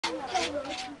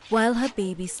While her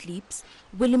baby sleeps,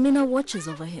 Wilhelmina watches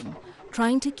over him,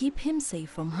 trying to keep him safe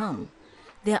from harm.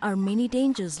 There are many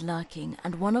dangers lurking,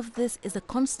 and one of this is a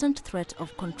constant threat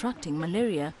of contracting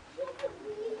malaria.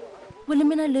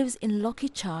 Wilhelmina lives in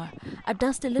Wilkister, a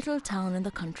dusty little town in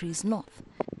the country's north.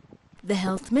 The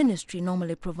health ministry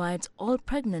normally provides all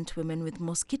pregnant women with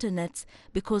mosquito nets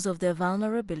because of their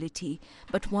vulnerability,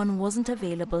 but one wasn't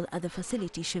available at the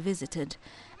facility she visited,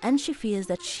 and she fears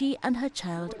that she and her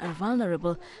child are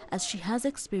vulnerable as she has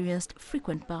experienced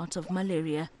frequent bouts of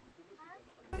malaria.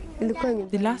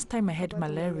 The last time I had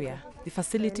malaria, the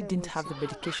facility didn't have the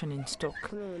medication in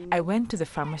stock. I went to the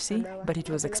pharmacy, but it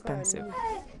was expensive.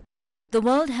 The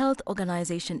World Health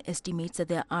Organization estimates that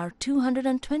there are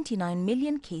 229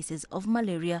 million cases of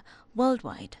malaria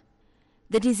worldwide.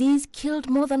 The disease killed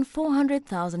more than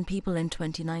 400,000 people in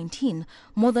 2019,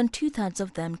 more than two-thirds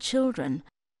of them children.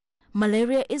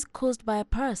 Malaria is caused by a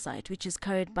parasite which is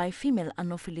carried by female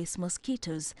Anopheles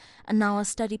mosquitoes, and now a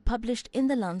study published in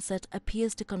The Lancet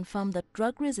appears to confirm that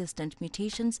drug-resistant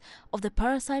mutations of the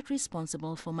parasite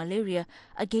responsible for malaria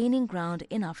are gaining ground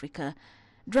in Africa.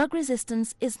 Drug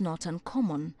resistance is not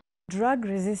uncommon. Drug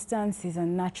resistance is a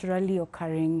naturally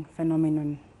occurring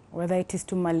phenomenon, whether it is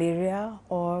to malaria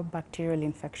or bacterial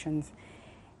infections.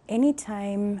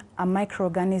 Anytime a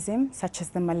microorganism, such as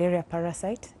the malaria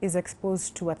parasite, is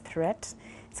exposed to a threat,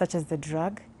 such as the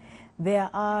drug, there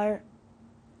are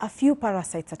a few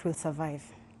parasites that will survive.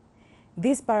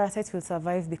 These parasites will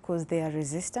survive because they are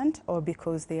resistant or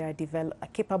because they are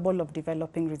capable of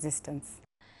developing resistance.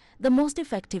 The most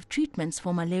effective treatments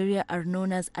for malaria are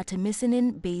known as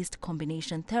artemisinin-based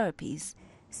combination therapies.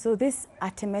 So this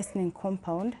artemisinin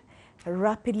compound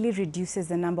rapidly reduces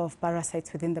the number of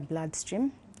parasites within the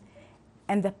bloodstream,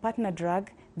 and the partner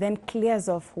drug then clears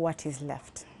off what is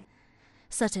left.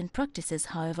 Certain practices,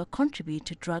 however, contribute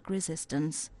to drug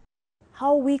resistance.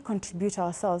 How we contribute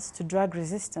ourselves to drug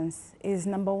resistance is,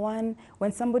 number one,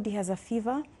 when somebody has a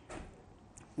fever,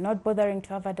 not bothering to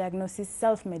have a diagnosis,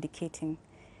 self-medicating.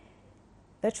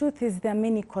 The truth is there are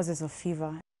many causes of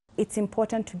fever. It's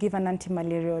important to give an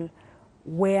antimalarial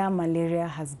where malaria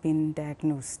has been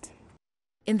diagnosed.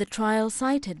 In the trial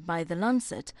cited by The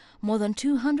Lancet, more than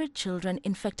 200 children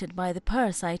infected by the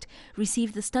parasite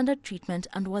received the standard treatment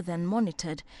and were then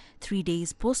monitored. 3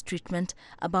 days post-treatment,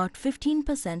 about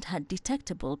 15% had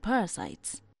detectable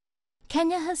parasites.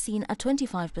 Kenya has seen a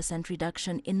 25%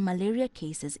 reduction in malaria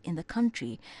cases in the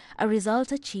country, a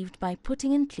result achieved by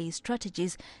putting in place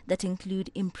strategies that include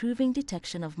improving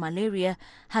detection of malaria,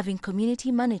 having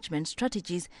community management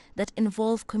strategies that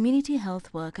involve community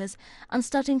health workers, and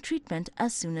starting treatment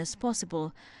as soon as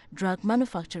possible. Drug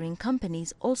manufacturing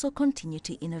companies also continue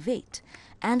to innovate.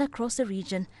 And across the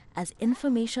region, as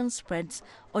information spreads,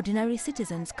 ordinary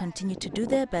citizens continue to do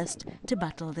their best to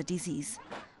battle the disease.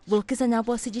 Wilkister,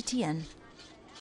 Nyabwa, CGTN.